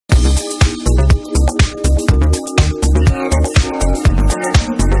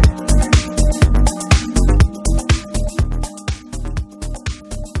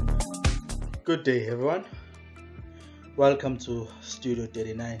Good day everyone, welcome to Studio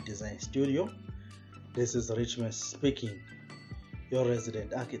 39 Design Studio. This is Richmond speaking, your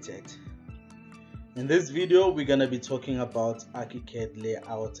resident architect. In this video we're going to be talking about ArchiCAD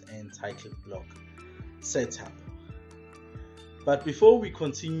Layout and title block setup. But before we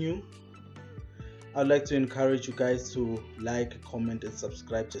continue, I'd like to encourage you guys to like, comment and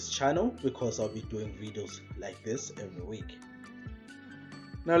subscribe to this channel because I'll be doing videos like this every week.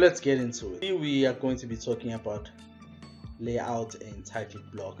 Now let's get into it. We are going to be talking about layout and title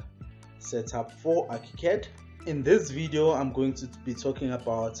block setup for ArchiCAD. In this video I'm going to be talking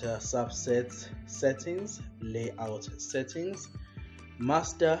about subset settings, layout settings,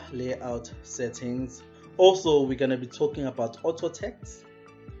 master layout settings. Also we're going to be talking about auto text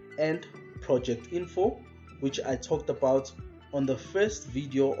and project info, which I talked about on the first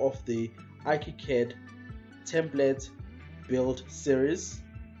video of the ArchiCAD Template build series.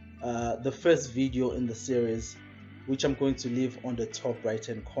 The first video in the series, which I'm going to leave on the top right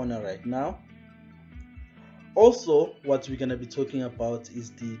hand corner right now. Also, what we're going to be talking about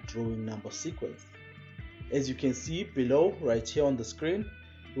is the drawing number sequence. As you can see below right here on the screen,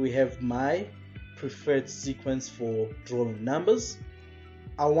 we have my preferred sequence for drawing numbers.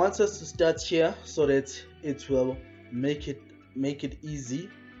 I want us to start here so that it will make it easy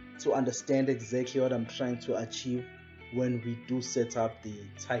to understand exactly what I'm trying to achieve when we do set up the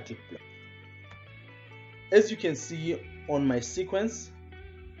title block. As you can see on my sequence,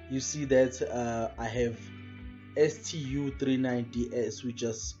 you see that I have STU39DS,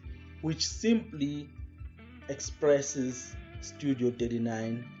 which simply expresses Studio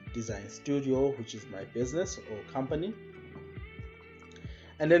 39 Design Studio, which is my business or company.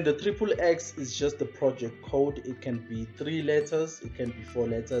 And then the XXX is just the project code. It can be 3 letters, it can be 4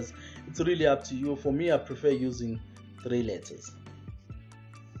 letters. It's really up to you. For me, I prefer using 3 letters.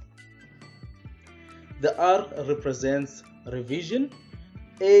 The R represents revision,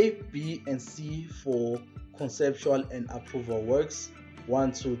 A, B, and C for conceptual and approval works,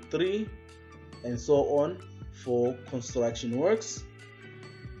 1, 2, 3, and so on for construction works.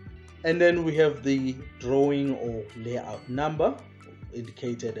 And then we have the drawing or layout number,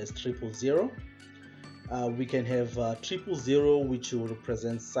 indicated as 000. We can have 000, which will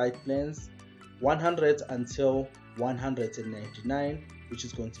represent site plans, 100 until 199, which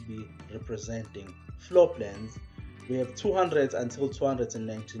is going to be representing floor plans. We have 200 until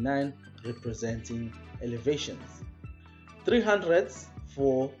 299 representing elevations, 300s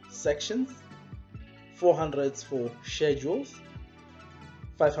for sections, 400s for schedules,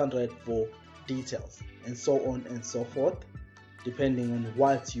 500 for details, and so on and so forth, depending on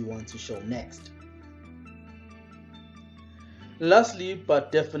what you want to show next. Lastly,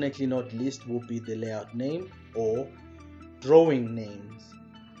 but definitely not least, will be the layout name or drawing names.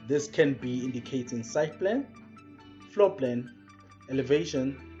 This can be indicating site plan, floor plan,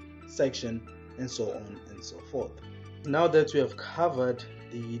 elevation, section, and so on and so forth. Now that we have covered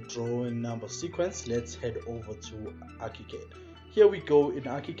the drawing number sequence, let's head over to ArchiCAD. Here we go in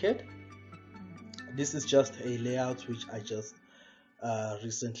ArchiCAD. This is just a layout which I just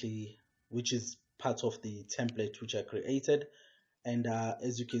recently, which is part of the template which I created. And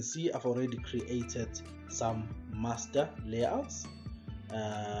as you can see, I've already created some master layouts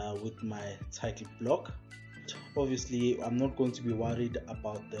with my title block. Obviously, I'm not going to be worried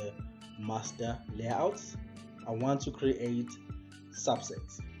about the master layouts. I want to create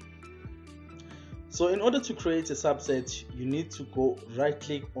subsets. So in order to create a subset, you need to go right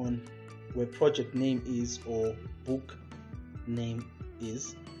click on where project name is or book name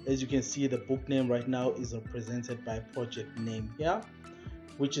is. As you can see, the book name right now is represented by project name here,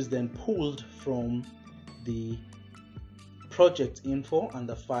 which is then pulled from the project info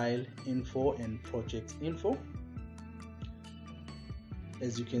under file info and project info.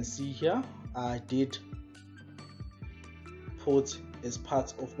 As you can see here, I did put as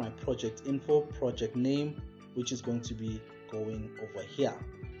part of my project info project name, which is going to be going over here.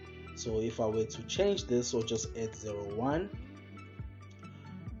 So if I were to change this or just add 01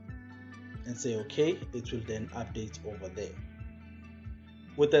 and say OK, it will then update over there.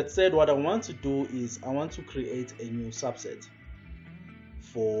 With that said, what I want to do is I want to create a new subset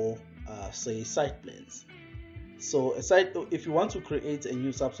for say site plans. So if you want to create a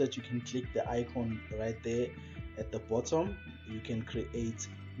new subset, you can click the icon right there at the bottom. You can create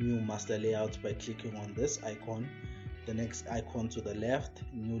new master layout by clicking on this icon, the next icon to the left,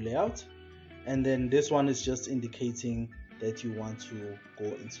 new layout, and then this one is just indicating that you want to go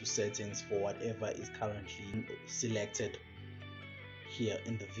into settings for whatever is currently selected here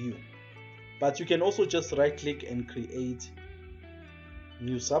in the view. But you can also just right click and create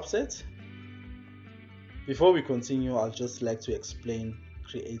new subset, Before we continue, I'll just like to explain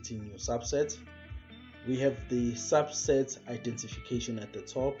creating new subsets. We have the subset identification at the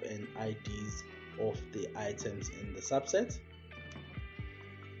top and IDs of the items in the subset.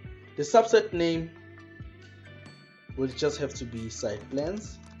 The subset name will just have to be site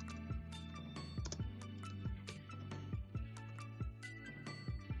plans.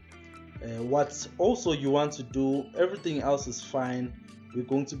 What also you want to do, everything else is fine. We're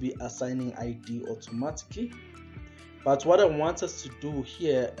going to be assigning ID automatically. But what I want us to do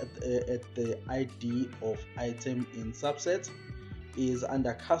here at the ID of item in subset is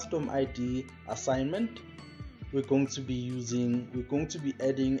under custom ID assignment. We're going to be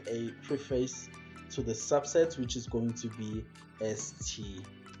adding a preface to the subset, which is going to be STU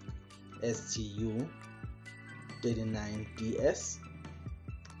 39DS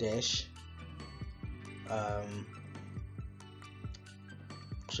dash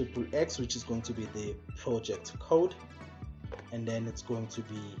XXX, which is going to be the project code, and then it's going to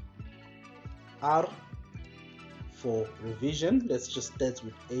be R for revision. Let's just start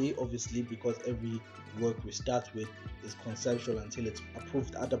with A, obviously, because every work we start with is conceptual until it's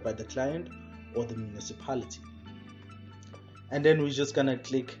approved either by the client or the municipality. And then we're just gonna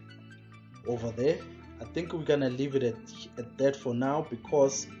click over there. I think we're gonna leave it at that for now,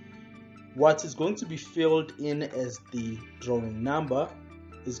 because what is going to be filled in as the drawing number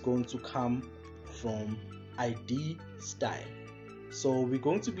is going to come from ID style. So we're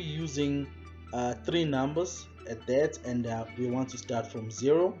going to be using 3 numbers at that, and we want to start from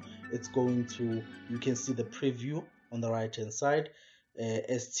 0. It's going to, you can see the preview on the right hand side,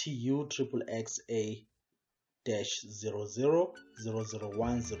 STU XXXA dash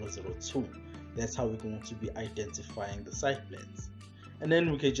 00001 That's how we're going to be identifying the site plans. And then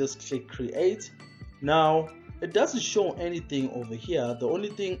we can just click create. Now it doesn't show anything over here. The only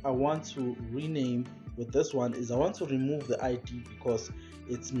thing I want to rename with this one is I want to remove the ID because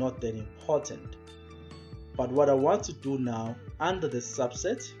it's not that important. But what I want to do now, under the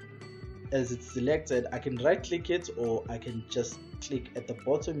subset, as it's selected, I can right click it, or I can just click at the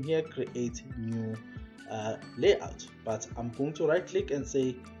bottom here, create new layout. But I'm going to right click and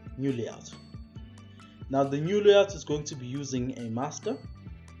say new layout. Now the new layout is going to be using a master.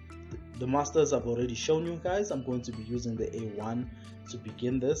 The masters I've already shown you guys. I'm going to be using the A1 to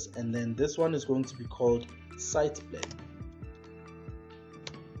begin this, and then this one is going to be called site plan.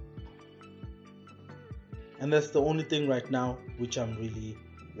 And that's the only thing right now which I'm really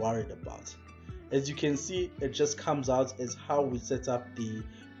worried about. As you can see, it just comes out as how we set up the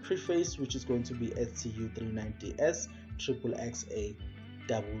preface, which is going to be STU 39DS XXXA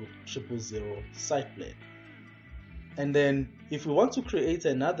 000 site plan. And then if we want to create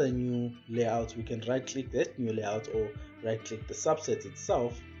another new layout, we can right click that new layout or right click the subset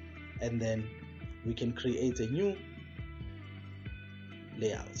itself, and then we can create a new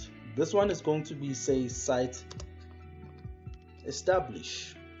layout. This one is going to be, say, site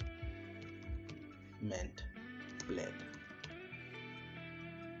establishment plan.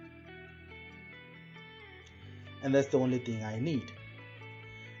 And that's the only thing I need.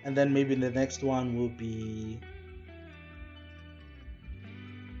 And then maybe the next one will be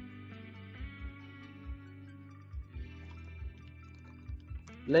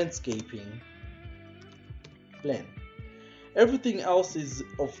landscaping plan. Everything else is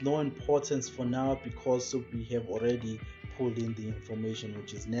of no importance for now, because we have already pulled in the information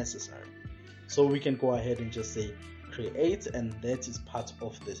which is necessary. So we can go ahead and just say create, and that is part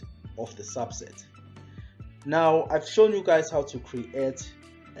of the subset. Now I've shown you guys how to create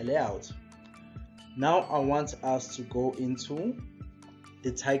a layout. Now I want us to go into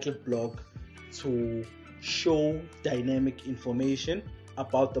the title block to show dynamic information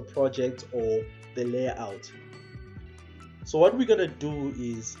about the project or the layout. So what we're gonna do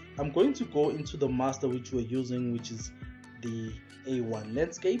is, I'm going to go into the master which we're using, which is the A1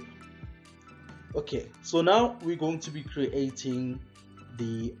 landscape. Okay, so now we're going to be creating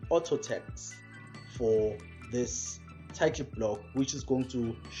the auto text for this title block, which is going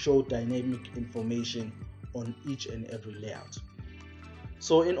to show dynamic information on each and every layout.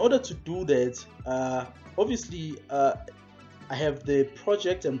 So in order to do that, obviously I have the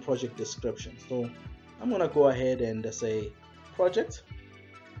project and project description. So I'm gonna go ahead and say project,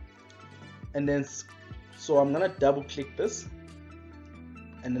 and then so I'm gonna double click this,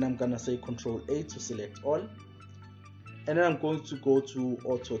 and then I'm gonna say Control A to select all, and then I'm going to go to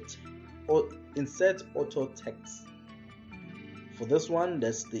insert auto text. For this one,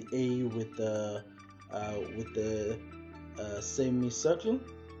 that's the A with the semicircle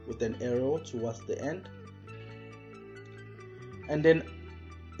with an arrow towards the end, and then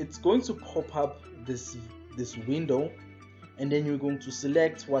it's going to pop up this window, and then you're going to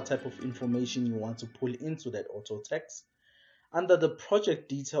select what type of information you want to pull into that auto text. Under the project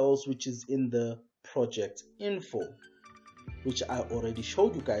details, which is in the project info, which I already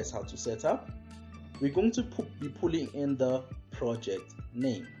showed you guys how to set up, we're going to be pulling in the project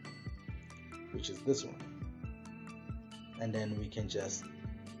name, which is this one, and then we can just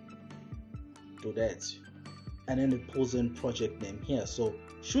do that, and then it pulls in project name here. So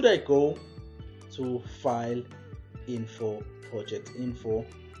should I go to file, info, project info,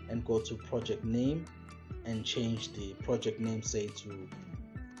 and go to project name and change the project name, say to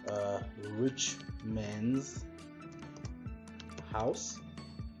Rich Man's House,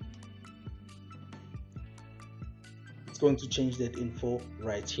 it's going to change that info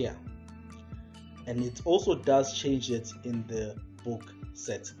right here, and it also does change it in the book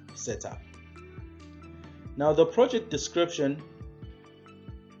setup. Now the project description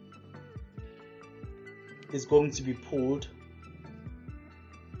is going to be pulled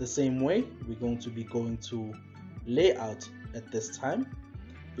the same way. We're going to be going to layout at this time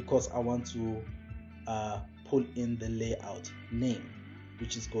because I want to pull in the layout name,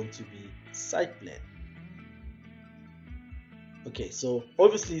 which is going to be site plan. Okay, so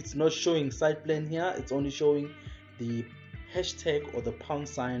obviously it's not showing site plan here, it's only showing the hashtag or the pound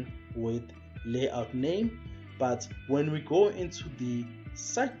sign with layout name. But when we go into the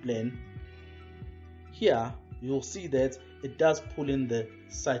site plan here, you'll see that it does pull in the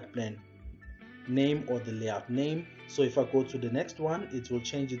site plan name or the layout name. So if I go to the next one, it will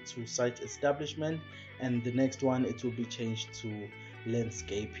change it to site establishment, and the next one it will be changed to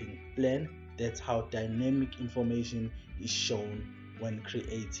landscaping plan. That's how dynamic information is shown when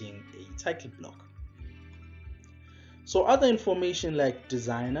creating a title block. So other information like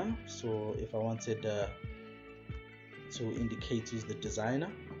designer, so if I wanted to indicate who's the designer,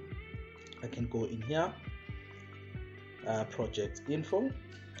 I can go in here, project info,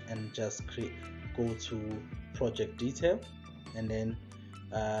 and just go to project detail, and then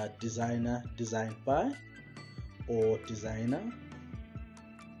designer designed by, or designer,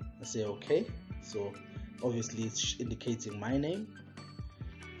 and say okay. So obviously it's indicating my name,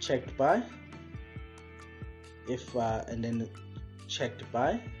 checked by, if and then checked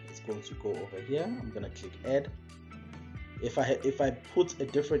by, it's going to go over here. I'm gonna click add. If I put a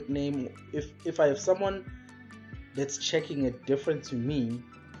different name, if I have someone that's checking it different to me,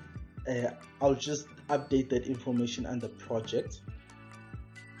 I'll just update that information under project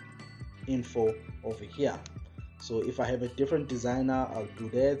info over here. So if I have a different designer, I'll do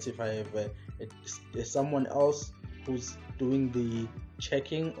that. If I have someone else who's doing the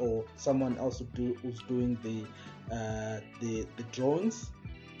checking, or someone else who's doing the drawings,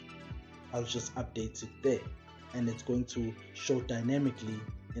 I'll just update it there, and it's going to show dynamically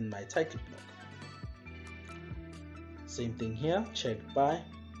in my title block. Same thing here, checked by.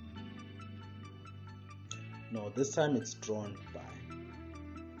 No, this time it's drawn by.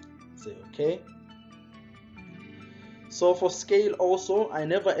 Say okay. So for scale also, I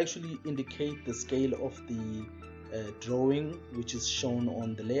never actually indicate the scale of the drawing which is shown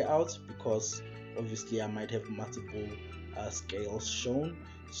on the layout, because obviously I might have multiple scales shown.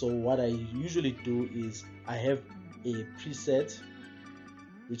 So what I usually do is I have a preset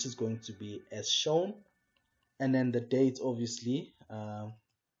which is going to be as shown, and then the date, obviously.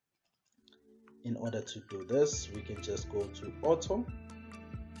 In order to do this, we can just go to auto,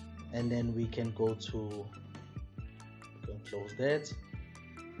 and then we can go to, we can close that.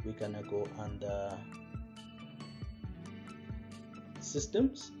 We're gonna go under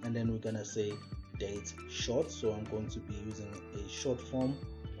systems, and then we're gonna say date short. So I'm going to be using a short form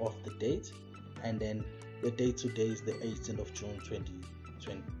of the date, and then the date today is the 18th of June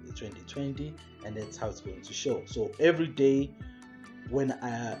 2020, and that's how it's going to show. So every day, when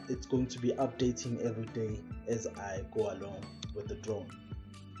it's going to be updating every day as I go along with the drawing.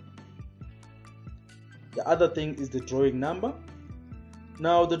 The other thing is the drawing number.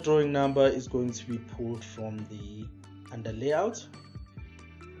 Now the drawing number is going to be pulled from the under layout.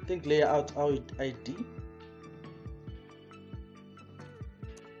 I think layout ID.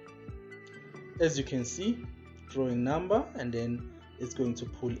 As you can see, drawing number, and then it's going to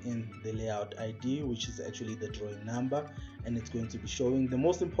pull in the layout ID, which is actually the drawing number, and it's going to be showing. The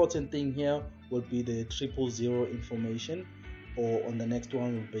most important thing here will be the 000 information, or on the next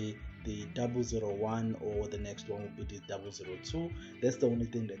one will be the 001, or the next one will be the 002. That's the only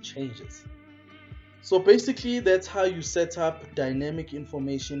thing that changes. So basically that's how you set up dynamic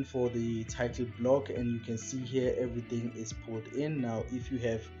information for the title block, and you can see here everything is pulled in. Now if you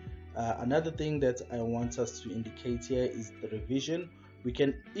have another thing that I want us to indicate here is the revision. We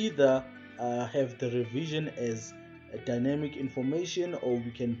can either have the revision as a dynamic information, or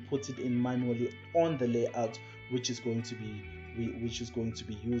we can put it in manually on the layout, which is going to be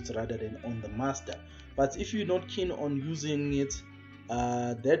used rather than on the master. But if you're not keen on using it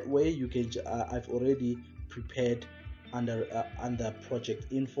that way, you can I've already prepared under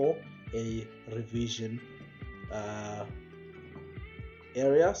project info a revision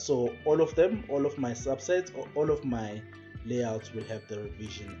area. So all of my subsets, or all of my layouts will have the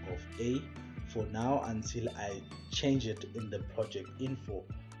revision of A for now, until I change it in the project info.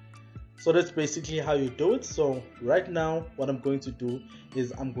 So that's basically how you do it. So right now what I'm going to do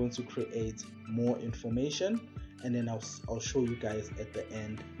is I'm going to create more information, and then I'll show you guys at the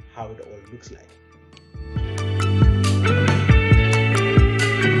end how it all looks like.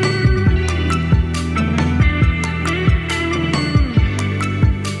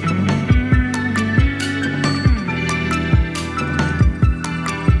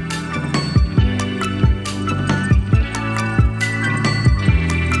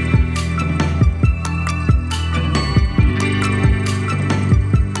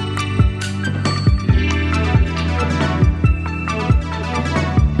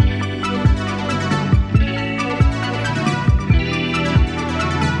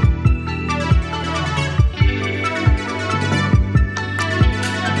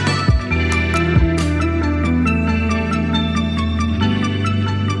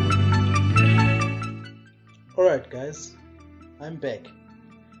 Alright guys, I'm back.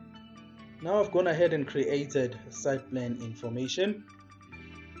 Now I've gone ahead and created site plan information,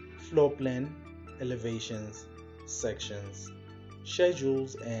 floor plan, elevations, sections,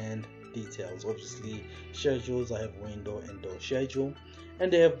 schedules, and details. Obviously schedules, I have window and door schedule,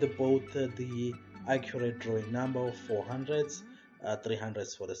 and they have both the accurate drawing number of 400s,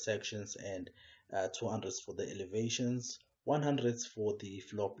 300s for the sections, and 200s for the elevations, 100s for the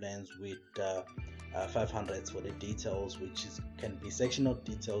floor plans, with 500s for the details, which can be sectional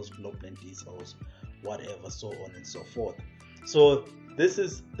details, floor plan details, whatever, so on and so forth. So this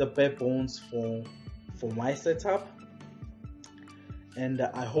is the bare bones for my setup, and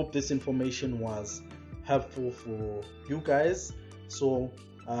I hope this information was helpful for you guys. So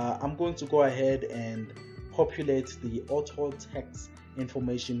I'm going to go ahead and populate the auto text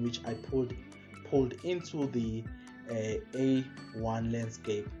information which I pulled into the A1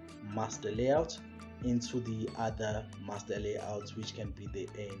 landscape master layout into the other master layouts, which can be the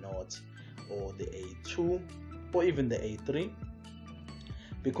A0 or the A2 or even the A3,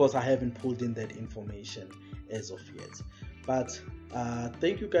 because I haven't pulled in that information as of yet. But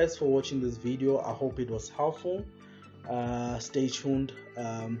thank you guys for watching this video. I hope it was helpful. Stay tuned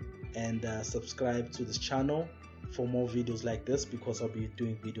and subscribe to this channel for more videos like this, because I'll be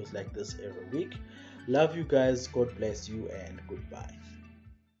doing videos like this every week. Love you guys, God bless you, and goodbye.